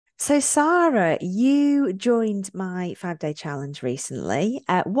So, Sarah, you joined my 5 day challenge recently.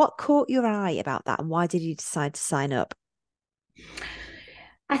 What caught your eye about that, and why did you decide to sign up?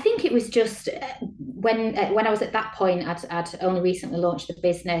 I think it was just when I was at that point, I'd only recently launched the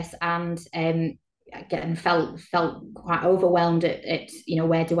business, and again felt quite overwhelmed at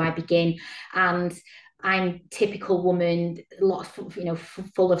where do I begin, and I'm typical woman, lots of,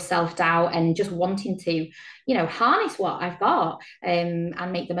 full of self doubt and just wanting to harness what I've got and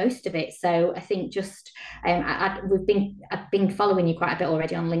make the most of it. So I think just I've been following you quite a bit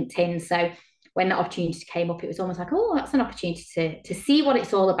already on LinkedIn, so when that opportunity came up, it was almost like, oh, that's an opportunity to see what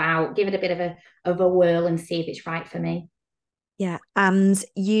it's all about, give it a bit of a whirl and see if it's right for me. Yeah, and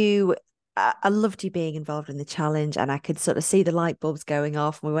I loved you being involved in the challenge, and I could sort of see the light bulbs going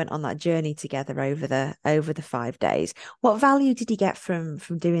off. And we went on that journey together over the 5 days. What value did you get from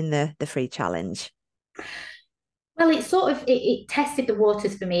doing the free challenge? Well, it tested the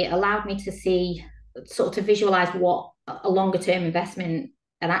waters for me. It allowed me to see, sort of to visualize what a longer term investment,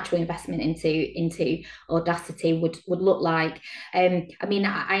 an actual investment into Audacity would look like. I mean,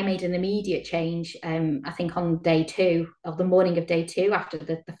 I made an immediate change. I think on day two, of the morning of day two, after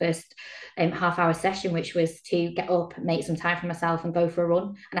the first half-hour session, which was to get up, make some time for myself, and go for a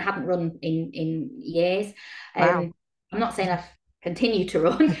run. And I hadn't run in years. Wow. I'm not saying I've continued to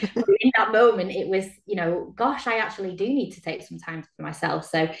run, in that moment, it was, gosh, I actually do need to take some time for myself.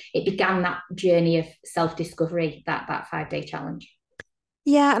 So it began that journey of self discovery, that 5 day challenge.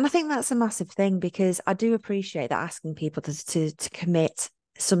 Yeah, and I think that's a massive thing because I do appreciate that asking people to commit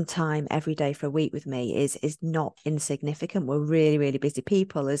some time every day for a week with me is not insignificant. We're really, really busy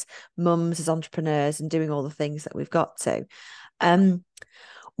people as mums, as entrepreneurs, and doing all the things that we've got to. Um,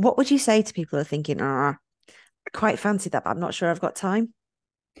 what would you say to people who are thinking, I quite fancy that, but I'm not sure I've got time?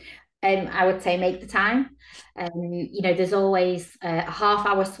 I would say make the time. There's always a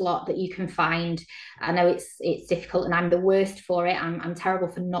half-hour slot that you can find. I know it's difficult, and I'm the worst for it. I'm terrible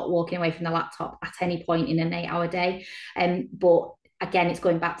for not walking away from the laptop at any point in an 8 hour day. But again, it's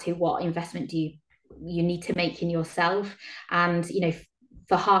going back to what investment do you need to make in yourself, and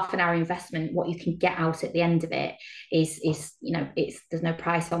for half an hour investment, what you can get out at the end of it is it's there's no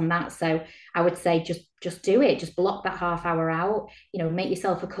price on that. So I would say just do it. Just block that half hour out. Make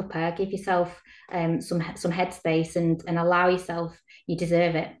yourself a cuppa, give yourself some headspace, and allow yourself. You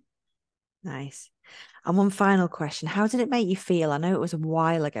deserve it. Nice. And one final question. How did it make you feel? I know it was a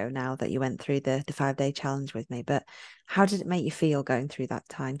while ago now that you went through the 5 day challenge with me, but how did it make you feel going through that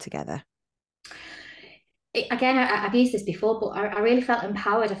time together? Again, I've used this before, but I really felt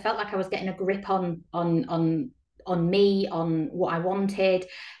empowered. I felt like I was getting a grip on me, on what I wanted,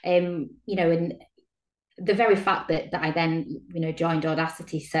 and the very fact that I then joined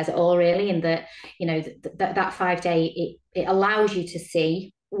Audacity says it all, really, and that that 5 day, it allows you to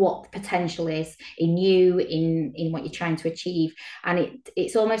see what the potential is in you, in what you're trying to achieve, and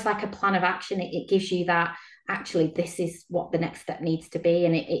it's almost like a plan of action. It gives you that, actually, this is what the next step needs to be,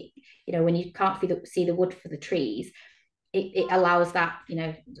 and when you can't see the wood for the trees, it allows that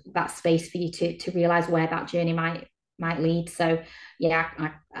space for you to realize where that journey might lead. So yeah,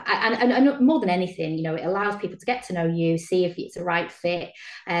 and more than anything, it allows people to get to know you, see if it's a right fit,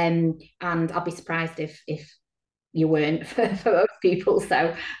 and I'll be surprised if you weren't for most people.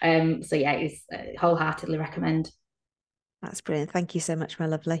 So yeah, it's wholeheartedly recommend. That's brilliant. Thank you so much, my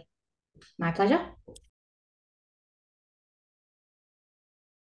lovely. My pleasure.